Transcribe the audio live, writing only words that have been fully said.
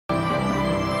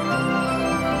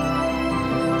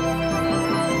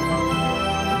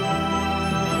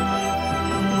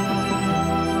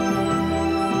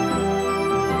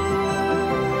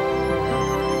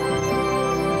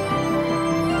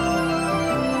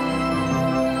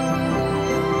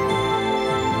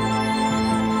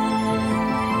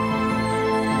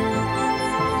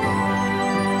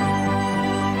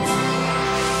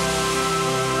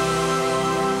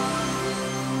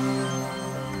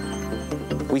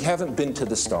We haven't been to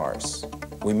the stars.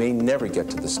 We may never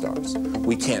get to the stars.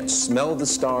 We can't smell the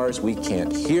stars, we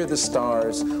can't hear the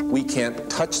stars, we can't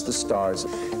touch the stars,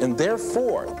 and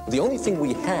therefore, the only thing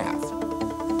we have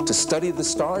to study the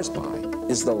stars by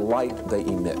is the light they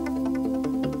emit.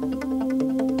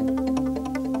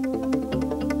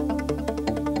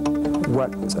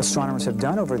 What astronomers have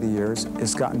done over the years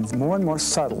is gotten more and more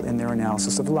subtle in their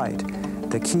analysis of light.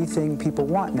 The key thing people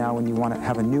want now when you want to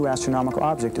have a new astronomical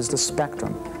object is the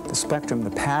spectrum. The spectrum,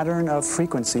 the pattern of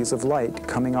frequencies of light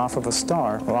coming off of a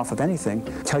star or off of anything,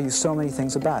 tell you so many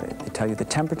things about it. They tell you the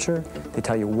temperature, they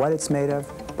tell you what it's made of.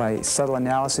 By subtle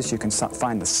analysis, you can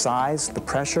find the size, the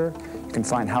pressure, you can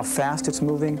find how fast it's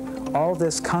moving. All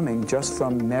this coming just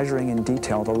from measuring in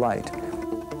detail the light.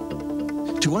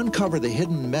 To uncover the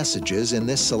hidden messages in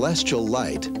this celestial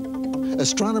light,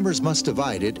 astronomers must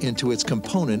divide it into its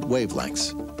component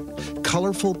wavelengths.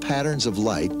 Colorful patterns of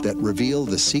light that reveal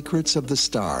the secrets of the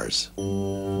stars.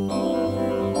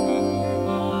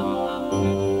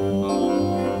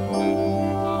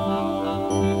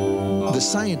 The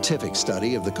scientific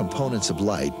study of the components of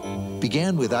light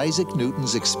began with Isaac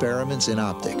Newton's experiments in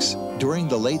optics during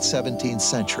the late 17th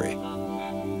century.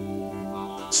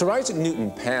 Sir Isaac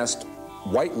Newton passed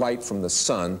white light from the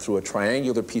sun through a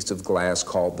triangular piece of glass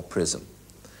called the prism.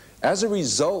 As a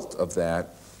result of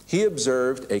that, he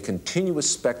observed a continuous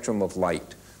spectrum of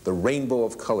light, the rainbow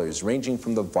of colors ranging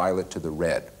from the violet to the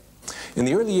red. In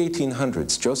the early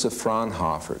 1800s, Joseph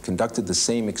Fraunhofer conducted the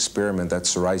same experiment that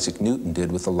Sir Isaac Newton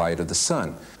did with the light of the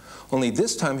sun. Only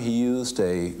this time he used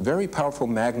a very powerful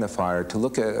magnifier to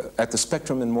look at the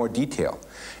spectrum in more detail.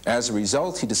 As a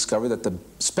result, he discovered that the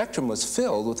spectrum was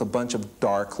filled with a bunch of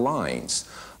dark lines.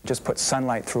 Just put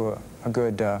sunlight through a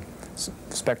good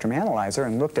spectrum analyzer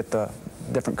and looked at the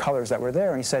different colors that were there,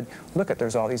 and he said, look,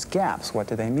 there's all these gaps. What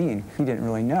do they mean? He didn't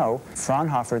really know.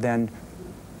 Fraunhofer then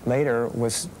later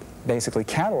was basically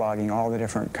cataloging all the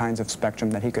different kinds of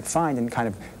spectrum that he could find and kind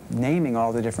of naming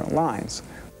all the different lines.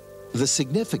 The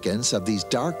significance of these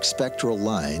dark spectral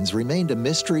lines remained a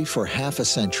mystery for half a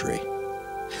century.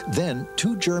 Then,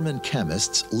 two German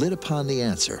chemists lit upon the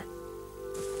answer.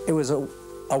 It was a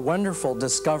wonderful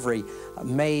discovery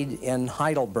made in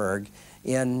Heidelberg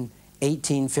in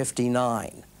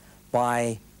 1859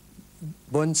 by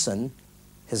Bunsen.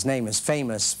 His name is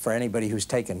famous for anybody who's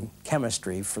taken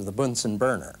chemistry, for the Bunsen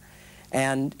burner,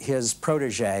 and his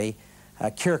protege,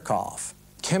 Kirchhoff.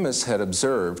 Chemists had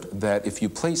observed that if you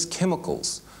place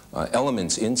chemicals,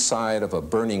 elements inside of a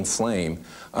burning flame,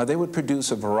 they would produce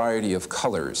a variety of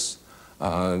colors,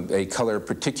 a color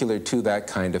particular to that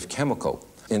kind of chemical.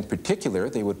 In particular,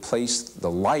 they would place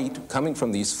the light coming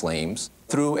from these flames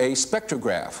through a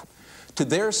spectrograph. To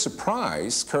their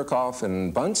surprise, Kirchhoff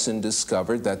and Bunsen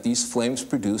discovered that these flames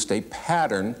produced a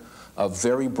pattern of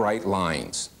very bright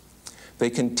lines. They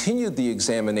continued the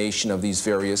examination of these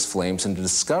various flames and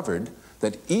discovered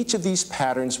that each of these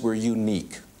patterns were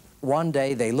unique. One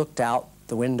day they looked out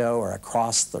the window or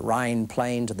across the Rhine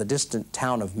plain to the distant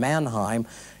town of Mannheim,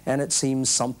 and it seemed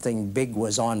something big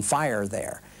was on fire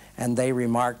there. And they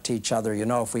remarked to each other, you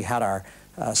know, if we had our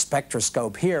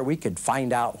spectroscope here, we could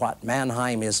find out what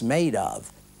Mannheim is made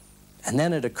of. And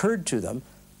then it occurred to them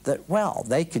that, well,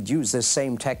 they could use this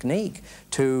same technique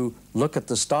to look at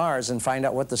the stars and find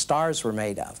out what the stars were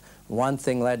made of. One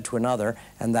thing led to another,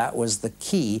 and that was the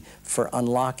key for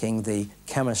unlocking the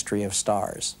chemistry of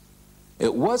stars.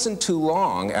 It wasn't too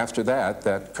long after that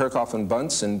that Kirchhoff and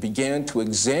Bunsen began to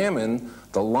examine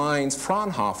the lines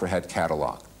Fraunhofer had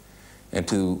cataloged. And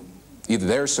to either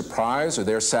their surprise or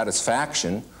their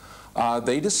satisfaction,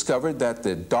 they discovered that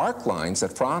the dark lines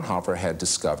that Fraunhofer had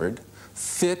discovered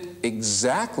fit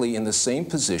exactly in the same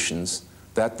positions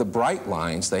that the bright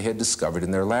lines they had discovered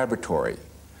in their laboratory.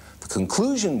 The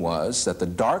conclusion was that the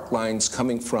dark lines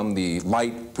coming from the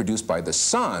light produced by the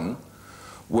sun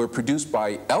were produced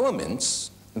by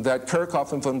elements that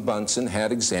Kirchhoff and von Bunsen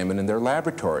had examined in their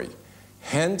laboratory,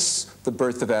 hence the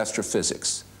birth of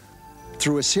astrophysics.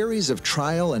 Through a series of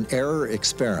trial and error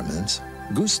experiments,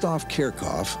 Gustav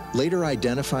Kirchhoff later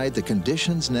identified the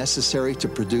conditions necessary to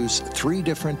produce three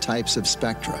different types of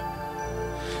spectra: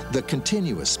 the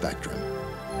continuous spectrum,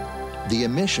 the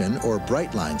emission or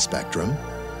bright line spectrum,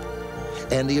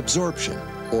 and the absorption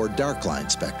or dark line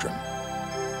spectrum.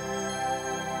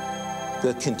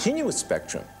 The continuous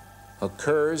spectrum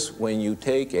occurs when you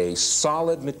take a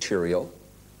solid material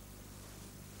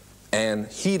and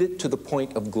heat it to the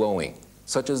point of glowing,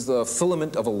 such as the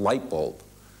filament of a light bulb,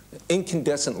 an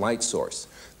incandescent light source.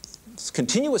 This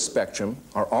continuous spectrum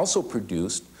are also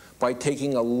produced by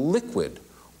taking a liquid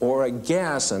or a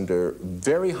gas under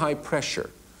very high pressure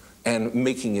and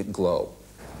making it glow.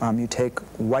 you take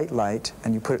white light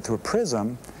and you put it through a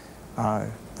prism,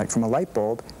 like from a light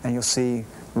bulb, and you'll see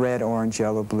red, orange,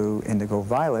 yellow, blue, indigo,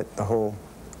 violet, the whole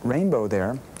rainbow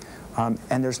there.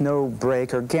 And there's no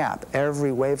break or gap.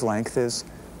 Every wavelength is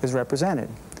represented.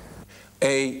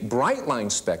 A bright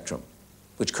line spectrum,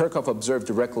 which Kirchhoff observed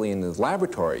directly in his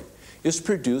laboratory, is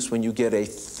produced when you get a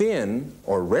thin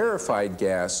or rarefied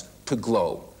gas to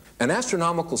glow. An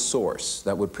astronomical source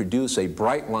that would produce a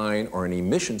bright line or an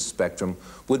emission spectrum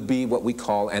would be what we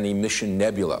call an emission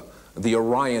nebula, the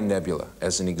Orion Nebula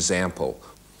as an example,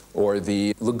 or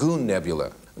the Lagoon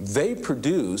Nebula. They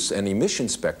produce an emission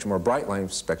spectrum or bright line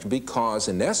spectrum because,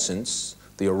 in essence,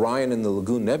 the Orion and the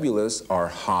Lagoon nebulas are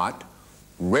hot,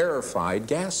 rarefied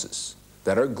gases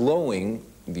that are glowing.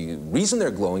 The reason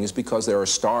they're glowing is because there are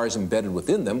stars embedded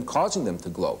within them, causing them to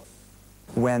glow.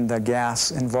 When the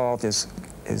gas involved is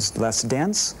less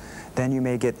dense, then you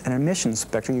may get an emission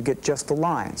spectrum. You get just the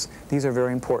lines. These are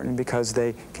very important because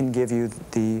they can give you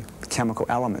the chemical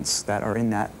elements that are in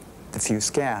that diffuse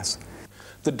gas.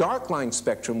 The dark line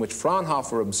spectrum, which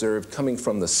Fraunhofer observed coming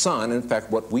from the sun, in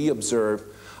fact, what we observe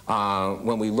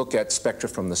when we look at spectra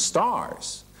from the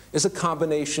stars, is a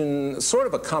combination, sort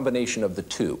of a combination of the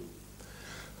two.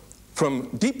 From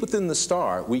deep within the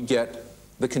star, we get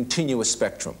the continuous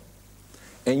spectrum.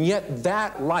 And yet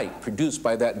that light produced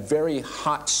by that very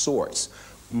hot source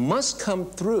must come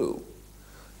through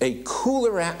a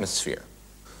cooler atmosphere.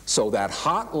 So that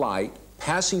hot light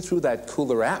passing through that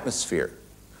cooler atmosphere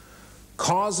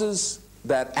causes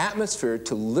that atmosphere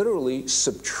to literally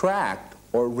subtract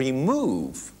or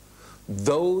remove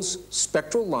those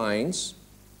spectral lines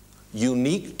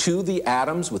unique to the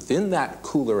atoms within that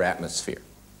cooler atmosphere.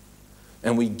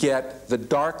 And we get the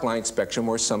dark line spectrum,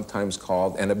 or sometimes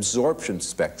called an absorption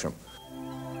spectrum.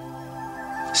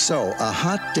 So, a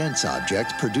hot, dense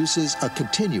object produces a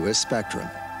continuous spectrum.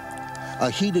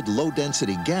 A heated,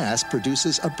 low-density gas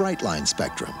produces a bright line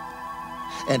spectrum.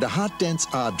 And a hot, dense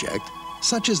object,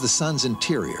 such as the sun's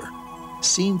interior,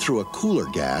 seen through a cooler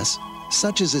gas,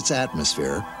 such as its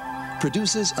atmosphere,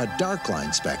 produces a dark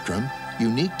line spectrum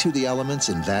unique to the elements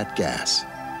in that gas.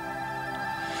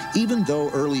 Even though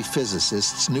early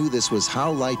physicists knew this was how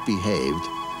light behaved,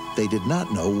 they did not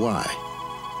know why.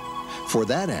 For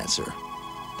that answer,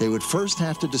 they would first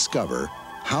have to discover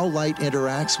how light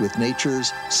interacts with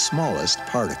nature's smallest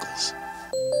particles.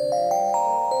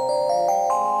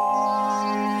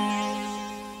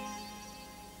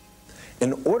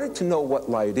 In order to know what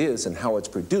light is and how it's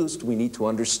produced, we need to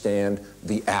understand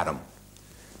the atom.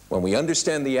 When we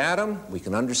understand the atom, we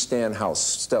can understand how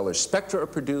stellar spectra are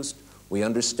produced. We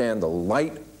understand the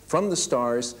light from the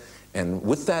stars, and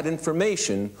with that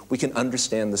information, we can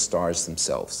understand the stars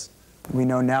themselves. We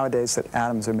know nowadays that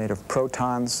atoms are made of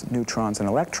protons, neutrons, and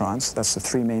electrons. That's the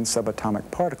three main subatomic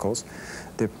particles.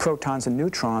 The protons and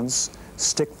neutrons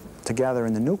stick together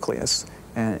in the nucleus,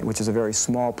 which is a very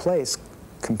small place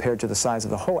compared to the size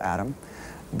of the whole atom.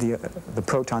 The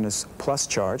proton is plus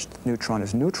charged, the neutron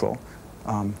is neutral.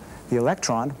 The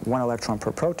electron, one electron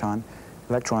per proton,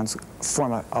 electrons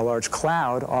form a large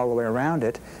cloud all the way around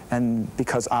it, and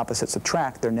because opposites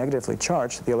attract, they're negatively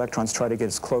charged. The electrons try to get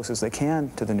as close as they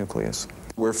can to the nucleus.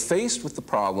 We're faced with the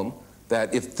problem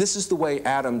that if this is the way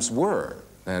atoms were,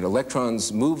 and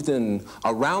electrons moved in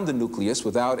around the nucleus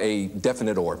without a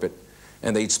definite orbit,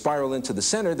 and they'd spiral into the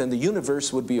center, then the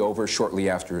universe would be over shortly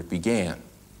after it began.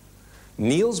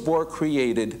 Niels Bohr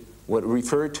created what are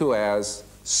referred to as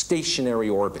stationary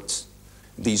orbits.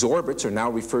 These orbits are now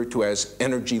referred to as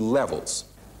energy levels.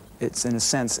 It's, in a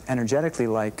sense, energetically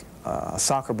like a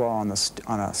soccer ball on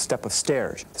a step of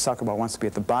stairs. The soccer ball wants to be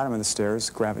at the bottom of the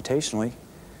stairs gravitationally,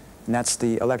 and that's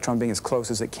the electron being as close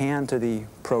as it can to the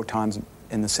protons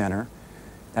in the center.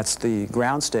 That's the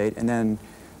ground state, and then,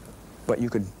 but you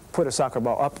could put a soccer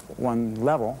ball up one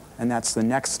level, and that's the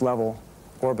next level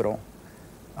orbital.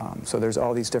 So there's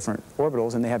all these different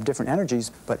orbitals, and they have different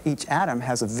energies, but each atom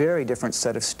has a very different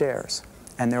set of stairs.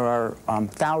 And there are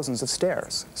thousands of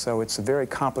stairs. So it's a very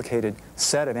complicated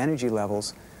set of energy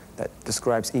levels that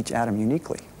describes each atom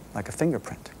uniquely, like a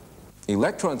fingerprint.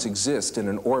 Electrons exist in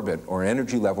an orbit or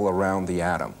energy level around the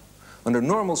atom. Under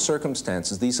normal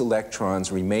circumstances, these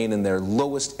electrons remain in their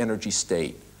lowest energy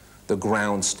state, the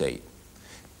ground state.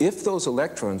 If those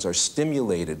electrons are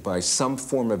stimulated by some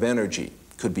form of energy,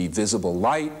 could be visible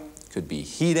light, could be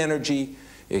heat energy,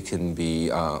 it can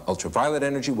be ultraviolet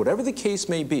energy, whatever the case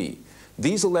may be,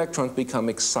 these electrons become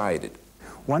excited.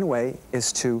 One way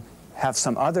is to have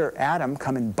some other atom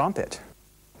come and bump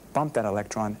that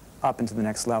electron up into the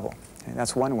next level. Okay,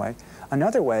 that's one way.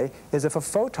 Another way is if a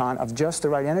photon of just the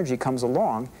right energy comes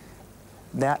along,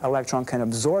 that electron can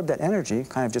absorb that energy,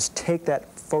 kind of just take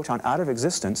that photon out of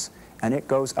existence, and it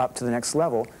goes up to the next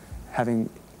level, having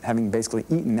basically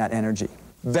eaten that energy.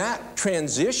 That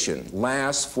transition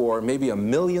lasts for maybe a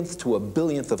millionth to a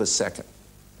billionth of a second.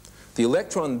 The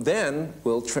electron then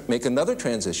will make another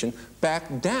transition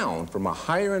back down from a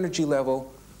higher energy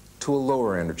level to a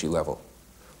lower energy level.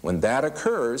 When that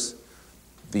occurs,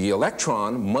 the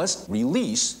electron must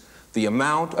release the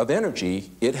amount of energy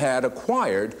it had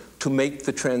acquired to make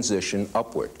the transition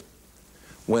upward.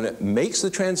 When it makes the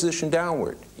transition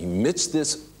downward, emits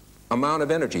this amount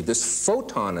of energy, this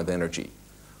photon of energy,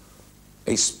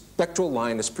 a spectral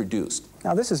line is produced.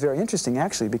 Now this is very interesting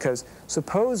actually, because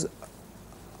suppose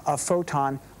a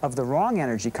photon of the wrong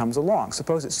energy comes along.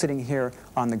 Suppose it's sitting here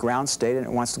on the ground state and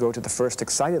it wants to go to the first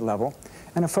excited level,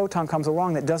 and a photon comes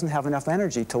along that doesn't have enough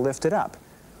energy to lift it up.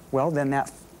 Well, then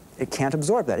it can't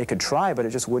absorb that. It could try, but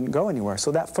it just wouldn't go anywhere.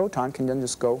 So that photon can then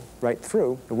just go right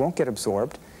through. It won't get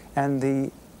absorbed, and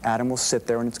the atom will sit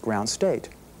there in its ground state.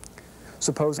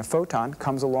 Suppose a photon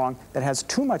comes along that has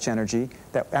too much energy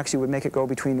that actually would make it go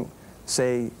between,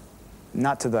 say,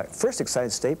 not to the first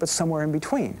excited state, but somewhere in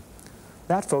between.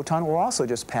 That photon will also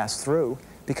just pass through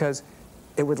because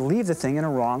it would leave the thing in a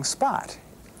wrong spot.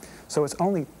 So it's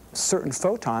only certain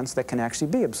photons that can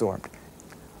actually be absorbed.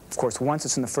 Of course, once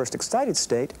it's in the first excited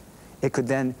state, it could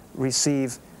then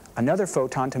receive another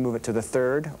photon to move it to the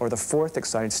third or the fourth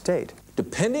excited state.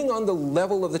 Depending on the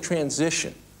level of the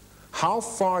transition, how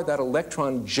far that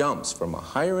electron jumps from a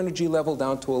higher energy level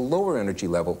down to a lower energy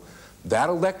level, that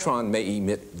electron may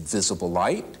emit visible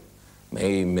light,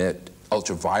 may emit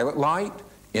ultraviolet light,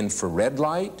 infrared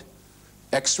light,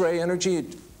 X-ray energy.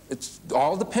 It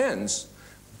all depends.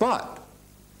 But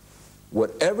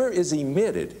whatever is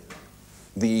emitted,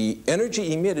 the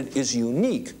energy emitted is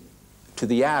unique to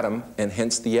the atom and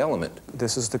hence the element.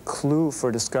 This is the clue for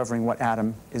discovering what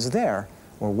atom is there,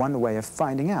 or one way of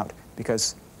finding out,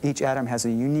 because each atom has a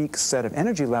unique set of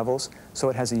energy levels, so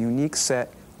it has a unique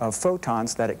set of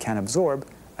photons that it can absorb,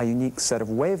 a unique set of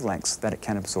wavelengths that it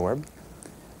can absorb.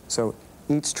 So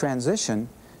each transition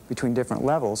between different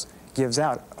levels gives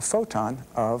out a photon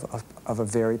of a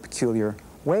very peculiar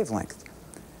wavelength.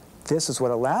 This is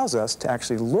what allows us to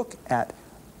actually look at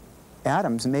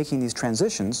atoms making these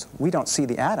transitions. We don't see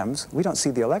the atoms, we don't see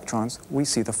the electrons, we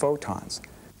see the photons.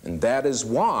 And that is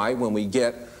why when we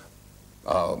get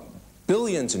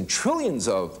billions and trillions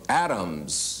of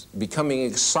atoms becoming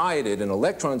excited and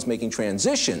electrons making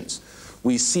transitions,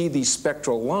 we see these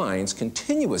spectral lines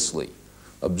continuously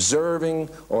observing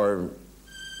or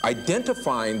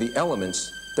identifying the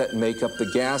elements that make up the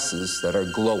gases that are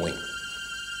glowing.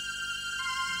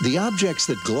 The objects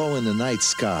that glow in the night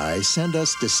sky send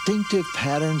us distinctive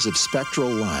patterns of spectral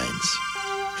lines,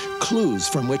 clues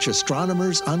from which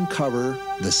astronomers uncover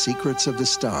the secrets of the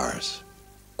stars.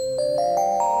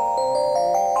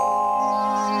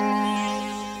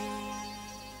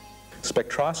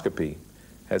 Spectroscopy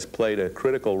has played a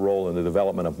critical role in the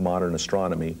development of modern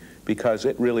astronomy because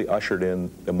it really ushered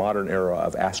in the modern era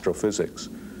of astrophysics.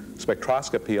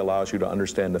 Spectroscopy allows you to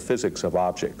understand the physics of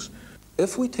objects.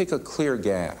 If we take a clear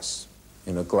gas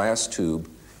in a glass tube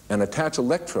and attach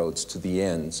electrodes to the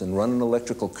ends and run an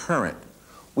electrical current,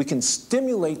 we can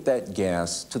stimulate that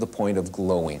gas to the point of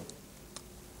glowing.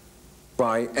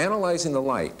 By analyzing the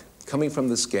light coming from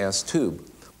this gas tube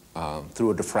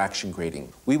through a diffraction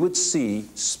grating, we would see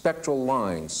spectral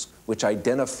lines which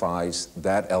identifies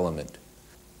that element.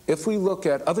 If we look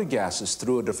at other gases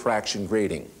through a diffraction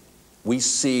grating, we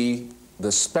see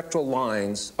the spectral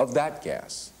lines of that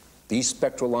gas. These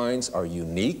spectral lines are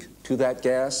unique to that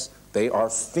gas. They are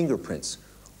fingerprints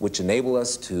which enable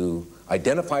us to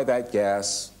identify that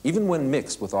gas even when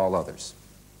mixed with all others.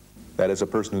 That is, a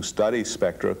person who studies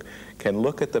spectra can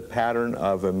look at the pattern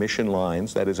of emission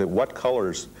lines, that is, at what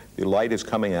colors the light is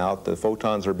coming out, the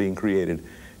photons are being created,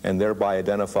 and thereby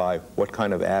identify what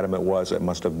kind of atom it was that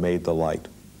must have made the light.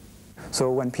 So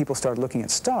when people started looking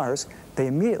at stars, they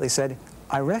immediately said,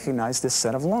 I recognize this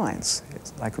set of lines.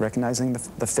 It's like recognizing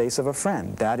the face of a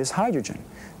friend. That is hydrogen.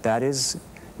 That is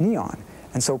neon.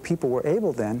 And so people were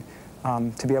able then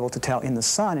to be able to tell in the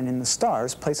sun and in the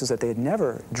stars, places that they had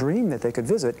never dreamed that they could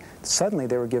visit. Suddenly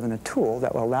they were given a tool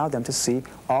that will allow them to see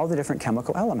all the different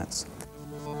chemical elements.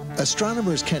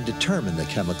 Astronomers can determine the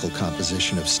chemical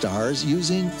composition of stars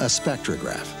using a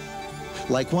spectrograph,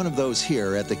 like one of those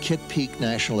here at the Kitt Peak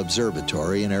National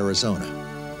Observatory in Arizona.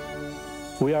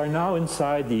 We are now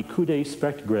inside the Coude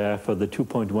spectrograph of the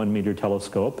 2.1 meter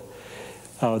telescope.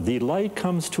 The light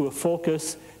comes to a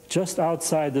focus just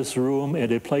outside this room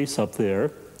at a place up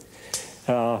there.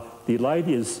 the light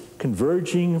is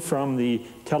converging from the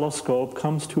telescope,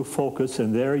 comes to focus,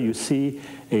 and there you see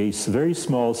a very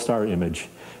small star image.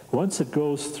 Once it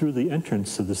goes through the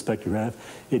entrance of the spectrograph,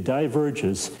 it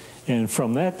diverges, and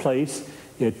from that place,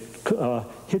 it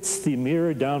hits the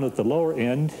mirror down at the lower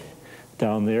end,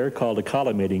 down there, called a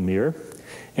collimating mirror,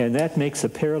 and that makes a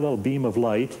parallel beam of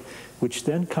light, which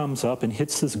then comes up and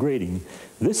hits this grating.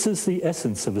 This is the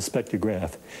essence of a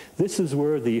spectrograph. This is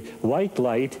where the white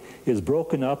light is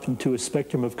broken up into a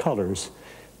spectrum of colors.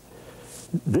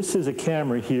 This is a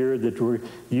camera here that we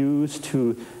use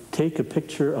to take a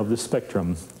picture of the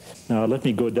spectrum. Now let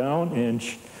me go down and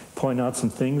point out some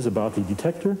things about the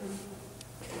detector.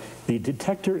 The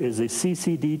detector is a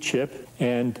CCD chip,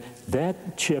 and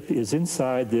that chip is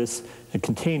inside this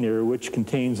container which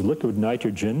contains liquid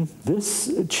nitrogen.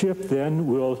 This chip then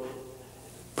will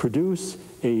produce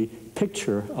a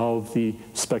picture of the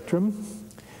spectrum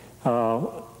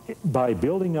by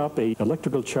building up an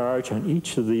electrical charge on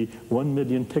each of the 1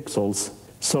 million pixels.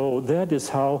 So that is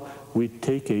how we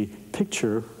take a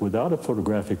picture without a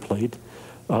photographic plate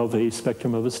of a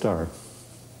spectrum of a star.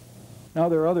 Now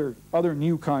there are other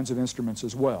new kinds of instruments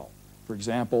as well. For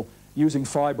example, using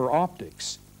fiber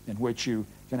optics, in which you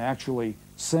can actually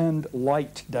send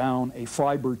light down a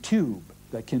fiber tube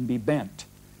that can be bent.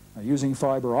 Now, using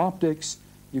fiber optics,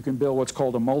 you can build what's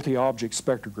called a multi-object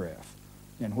spectrograph,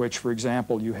 in which, for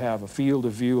example, you have a field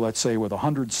of view, let's say, with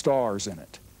 100 stars in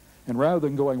it. And rather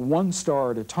than going one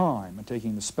star at a time and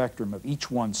taking the spectrum of each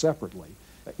one separately,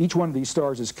 each one of these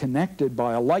stars is connected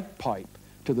by a light pipe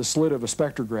to the slit of a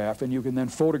spectrograph, and you can then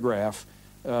photograph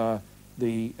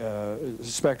the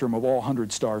spectrum of all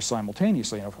 100 stars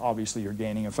simultaneously. And obviously, you're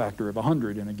gaining a factor of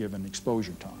 100 in a given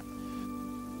exposure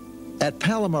time. At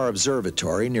Palomar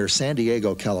Observatory near San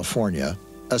Diego, California,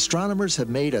 astronomers have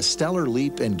made a stellar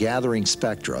leap in gathering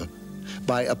spectra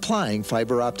by applying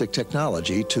fiber optic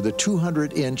technology to the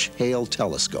 200-inch Hale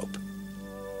telescope.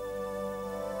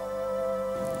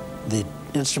 The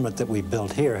instrument that we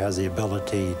built here has the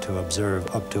ability to observe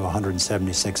up to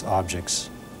 176 objects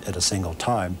at a single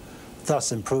time,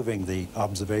 thus improving the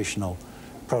observational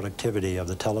productivity of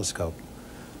the telescope.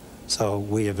 So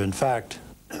we have in fact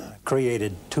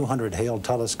created 200 Hale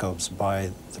telescopes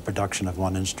by the production of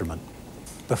one instrument.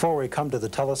 Before we come to the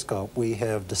telescope, we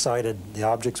have decided the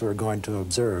objects we're going to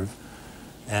observe,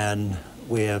 and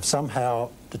we have somehow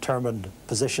determined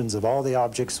positions of all the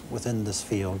objects within this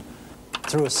field.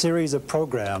 Through a series of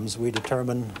programs, we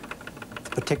determine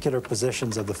particular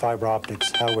positions of the fiber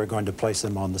optics, how we're going to place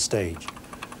them on the stage.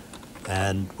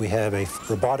 And we have a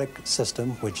robotic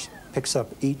system which picks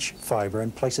up each fiber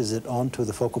and places it onto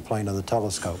the focal plane of the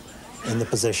telescope in the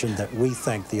position that we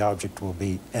think the object will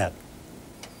be at.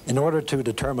 In order to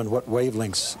determine what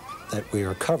wavelengths that we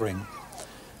are covering,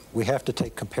 we have to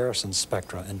take comparison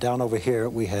spectra. And down over here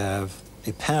we have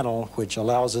a panel which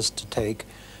allows us to take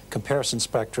comparison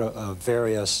spectra of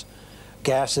various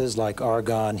gases like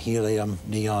argon, helium,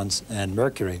 neons, and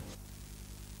mercury.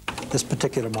 This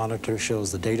particular monitor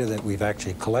shows the data that we've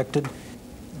actually collected.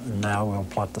 And now we'll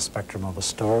plot the spectrum of a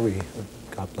star we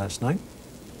got last night.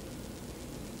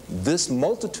 This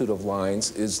multitude of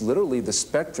lines is literally the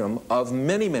spectrum of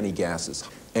many, many gases.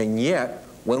 And yet,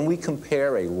 when we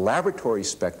compare a laboratory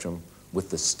spectrum with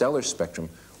the stellar spectrum,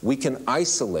 we can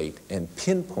isolate and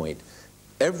pinpoint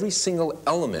every single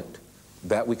element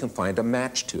that we can find a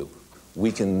match to.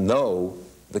 We can know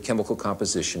the chemical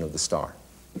composition of the star.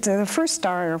 The first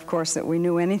star, of course, that we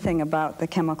knew anything about the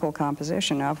chemical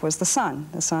composition of was the Sun.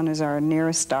 The Sun is our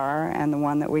nearest star and the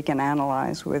one that we can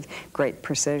analyze with great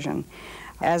precision.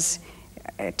 As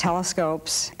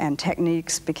telescopes and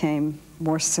techniques became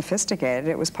more sophisticated,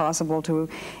 it was possible to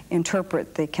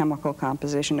interpret the chemical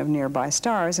composition of nearby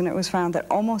stars, and it was found that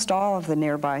almost all of the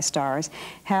nearby stars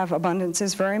have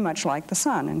abundances very much like the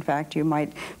Sun. In fact, you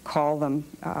might call them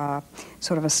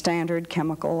sort of a standard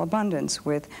chemical abundance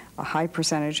with a high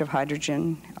percentage of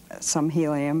hydrogen, some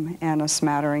helium, and a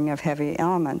smattering of heavy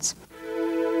elements.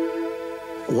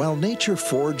 While nature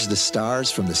forged the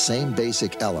stars from the same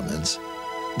basic elements,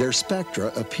 their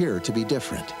spectra appear to be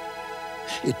different.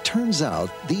 It turns out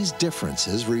these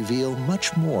differences reveal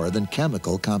much more than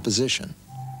chemical composition.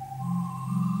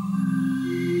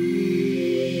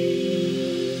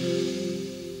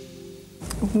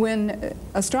 When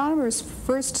astronomers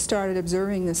first started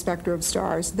observing the spectra of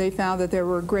stars, they found that there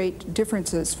were great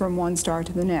differences from one star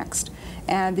to the next.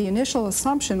 And the initial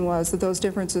assumption was that those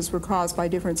differences were caused by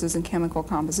differences in chemical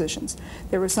compositions.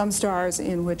 There were some stars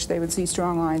in which they would see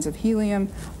strong lines of helium,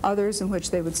 others in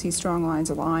which they would see strong lines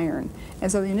of iron.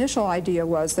 And so the initial idea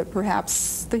was that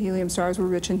perhaps the helium stars were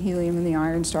rich in helium and the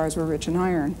iron stars were rich in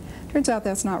iron. Turns out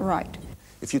that's not right.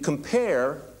 If you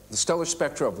compare the stellar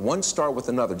spectra of one star with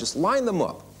another, just line them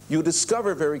up, you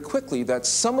discover very quickly that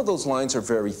some of those lines are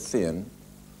very thin,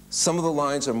 some of the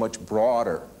lines are much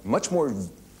broader, much more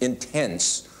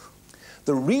intense.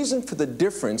 The reason for the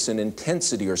difference in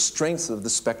intensity or strength of the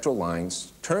spectral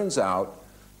lines turns out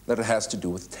that it has to do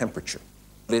with temperature.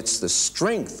 It's the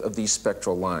strength of these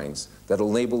spectral lines that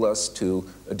enable us to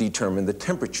determine the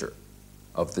temperature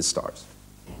of the stars.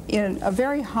 In a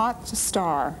very hot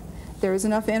star, there is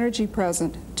enough energy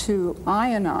present to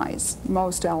ionize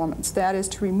most elements, that is,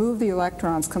 to remove the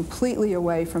electrons completely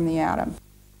away from the atom.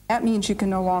 That means you can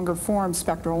no longer form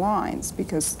spectral lines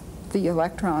because the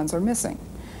electrons are missing.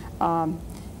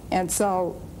 And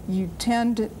so you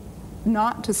tend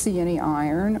not to see any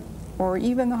iron, or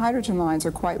even the hydrogen lines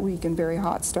are quite weak in very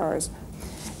hot stars.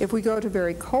 If we go to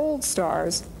very cold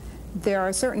stars, there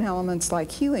are certain elements like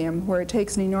helium where it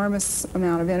takes an enormous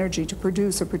amount of energy to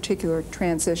produce a particular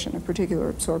transition, a particular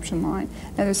absorption line.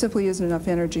 And there simply isn't enough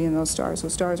energy in those stars.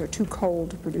 Those stars are too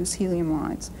cold to produce helium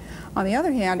lines. On the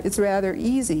other hand, it's rather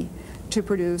easy to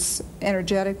produce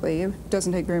energetically. It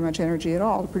doesn't take very much energy at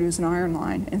all to produce an iron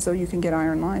line. And so you can get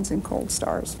iron lines in cold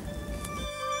stars.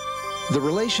 The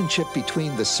relationship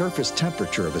between the surface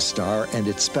temperature of a star and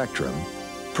its spectrum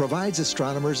provides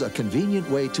astronomers a convenient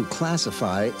way to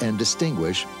classify and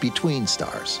distinguish between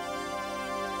stars.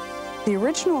 The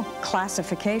original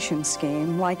classification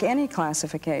scheme, like any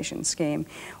classification scheme,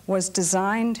 was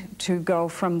designed to go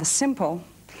from the simple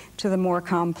to the more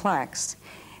complex.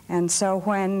 And so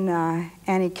when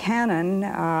Annie Cannon,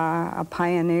 a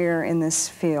pioneer in this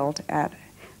field at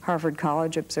Harvard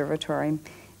College Observatory,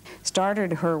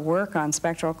 started her work on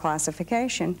spectral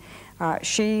classification,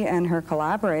 she and her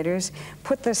collaborators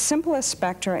put the simplest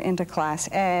spectra into class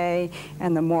A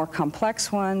and the more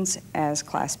complex ones as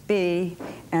class B,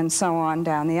 and so on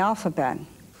down the alphabet.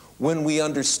 When we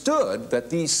understood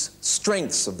that these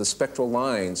strengths of the spectral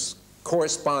lines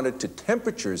corresponded to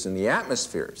temperatures in the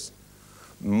atmospheres,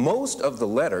 most of the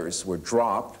letters were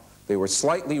dropped. They were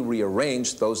slightly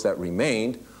rearranged, those that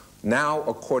remained, now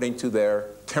according to their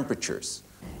temperatures.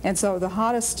 And so the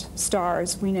hottest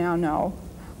stars we now know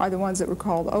are the ones that were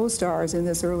called O stars in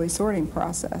this early sorting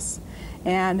process.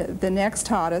 And the next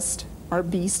hottest are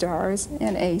B stars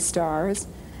and A stars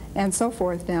and so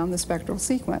forth down the spectral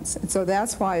sequence. And so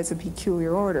that's why it's a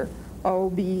peculiar order,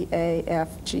 O, B, A,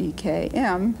 F, G, K,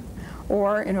 M.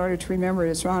 Or, in order to remember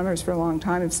it, astronomers for a long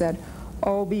time have said,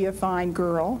 oh, be a fine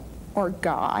girl or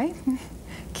guy,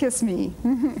 kiss me.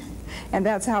 And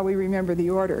that's how we remember the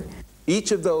order.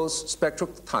 Each of those spectral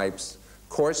types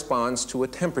corresponds to a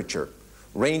temperature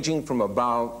ranging from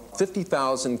about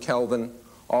 50,000 Kelvin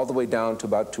all the way down to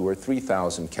about 2,000 or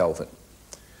 3,000 Kelvin.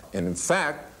 And in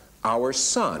fact, our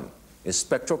sun is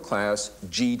spectral class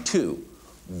G2.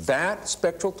 That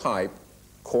spectral type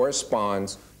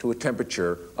corresponds to a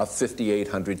temperature of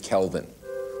 5,800 Kelvin.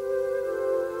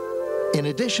 In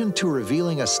addition to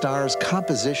revealing a star's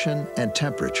composition and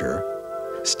temperature,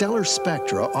 stellar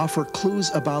spectra offer clues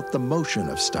about the motion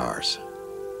of stars.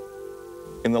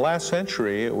 In the last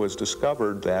century, it was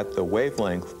discovered that the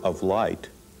wavelength of light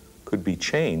could be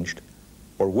changed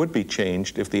or would be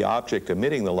changed if the object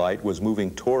emitting the light was moving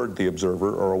toward the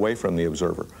observer or away from the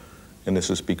observer. And this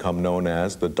has become known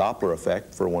as the Doppler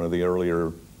effect for one of the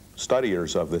earlier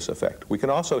studiers of this effect. We can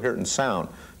also hear it in sound.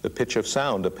 The pitch of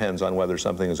sound depends on whether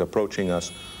something is approaching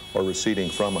us or receding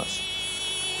from us.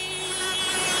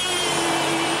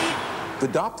 The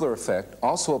Doppler effect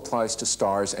also applies to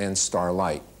stars and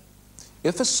starlight.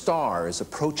 If a star is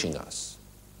approaching us,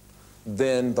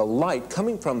 then the light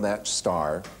coming from that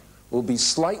star will be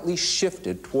slightly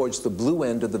shifted towards the blue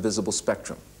end of the visible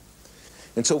spectrum.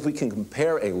 And so if we can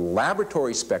compare a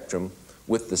laboratory spectrum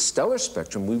with the stellar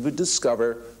spectrum, we would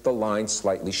discover the line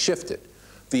slightly shifted.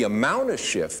 The amount of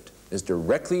shift is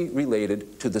directly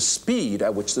related to the speed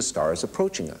at which the star is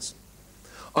approaching us.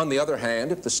 On the other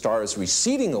hand, if the star is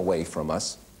receding away from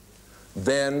us,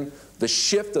 then the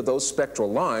shift of those spectral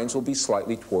lines will be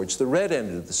slightly towards the red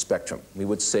end of the spectrum. We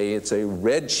would say it's a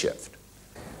red shift.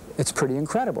 It's pretty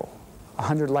incredible.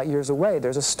 100 light years away,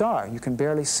 there's a star. You can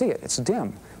barely see it. It's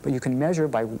dim. But you can measure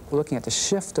by looking at the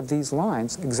shift of these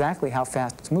lines exactly how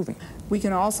fast it's moving. We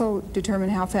can also determine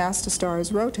how fast a star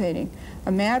is rotating.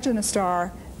 Imagine a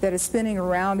star that is spinning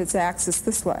around its axis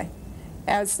this way.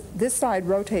 As this side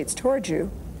rotates towards you,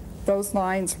 those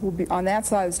lines will be, on that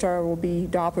side of the star will be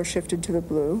Doppler shifted to the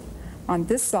blue. On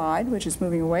this side, which is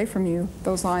moving away from you,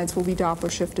 those lines will be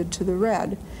Doppler shifted to the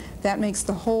red. That makes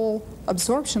the whole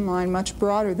absorption line much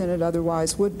broader than it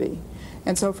otherwise would be.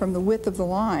 And so from the width of the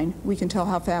line, we can tell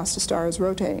how fast a star is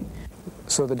rotating.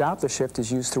 So the Doppler shift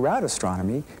is used throughout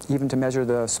astronomy, even to measure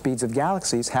the speeds of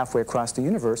galaxies halfway across the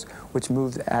universe, which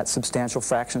move at substantial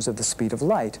fractions of the speed of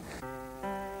light.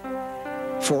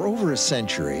 For over a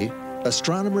century,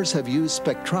 astronomers have used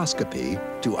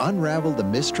spectroscopy to unravel the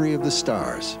mystery of the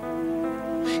stars.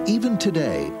 Even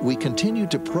today, we continue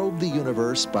to probe the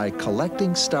universe by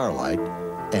collecting starlight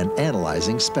and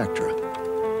analyzing spectra.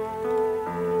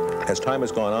 As time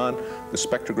has gone on, the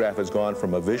spectrograph has gone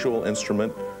from a visual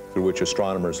instrument through which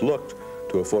astronomers looked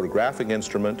to a photographic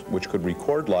instrument which could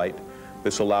record light.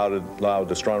 This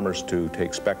allowed astronomers to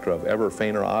take spectra of ever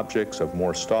fainter objects, of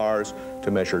more stars,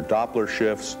 to measure Doppler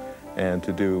shifts, and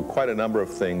to do quite a number of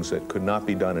things that could not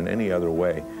be done in any other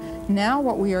way. Now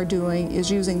what we are doing is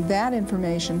using that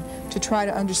information to try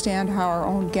to understand how our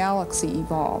own galaxy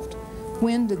evolved.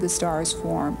 When did the stars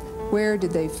form? Where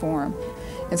did they form?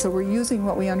 And so we're using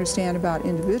what we understand about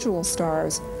individual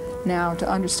stars now to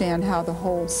understand how the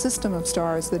whole system of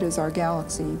stars that is our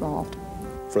galaxy evolved.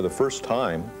 For the first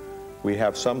time, we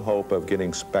have some hope of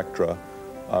getting spectra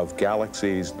of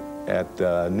galaxies at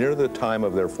near the time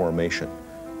of their formation.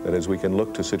 That is, we can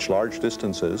look to such large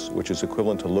distances, which is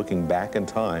equivalent to looking back in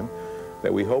time,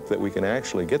 that we hope that we can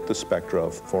actually get the spectra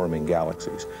of forming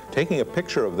galaxies. Taking a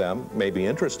picture of them may be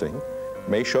interesting,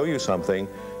 may show you something,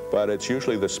 but it's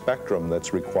usually the spectrum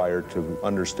that's required to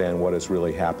understand what is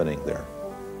really happening there.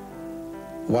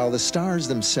 While the stars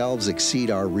themselves exceed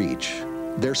our reach,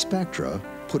 their spectra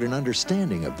put an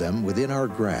understanding of them within our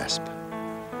grasp.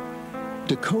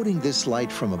 Decoding this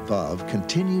light from above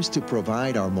continues to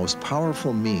provide our most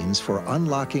powerful means for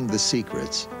unlocking the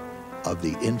secrets of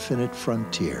the infinite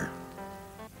frontier.